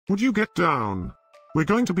Would you get down? We're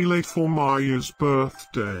going to be late for Maarja's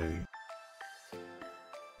birthday.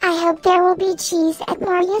 I hope there will be cheese at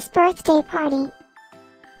Maarja's birthday party.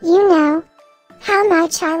 You know how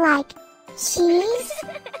much I like cheese.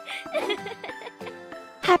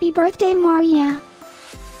 Happy birthday, Maarja.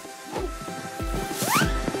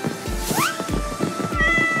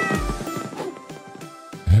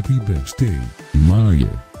 Happy birthday,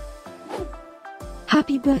 Maarja.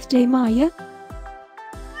 Happy birthday, Maarja.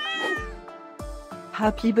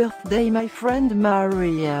 Happy birthday, my friend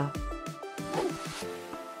Maar'ja.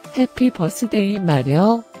 Happy birthday,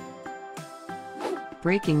 Maarja.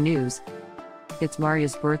 Breaking news. It's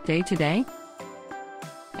Maarja's birthday today.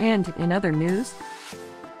 And in other news,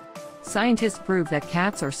 scientists prove that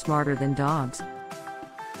cats are smarter than dogs.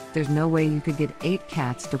 There's no way you could get 8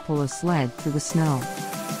 cats to pull a sled through the snow.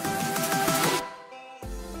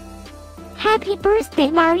 Happy birthday,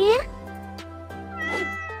 Maarja.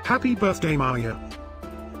 Happy birthday, Maarja.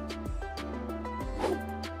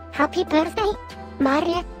 Happy birthday,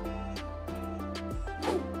 Maarja.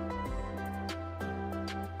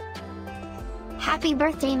 Happy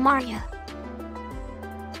birthday, Maarja.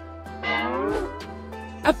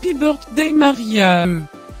 Happy birthday, Maarja.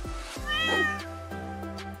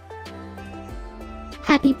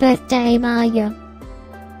 Happy birthday, Maarja.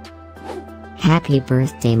 Happy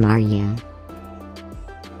birthday, Maarja.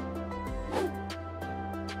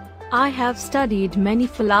 I have studied many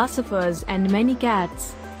philosophers and many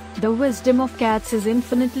cats. The wisdom of cats is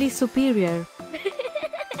infinitely superior.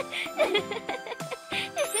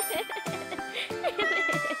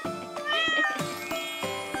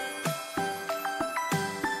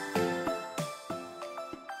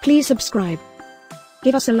 Please subscribe,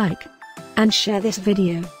 give us a like, and share this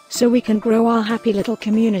video, so we can grow our happy little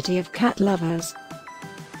community of cat lovers.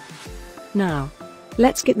 Now,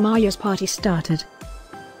 let's get Maarja's party started.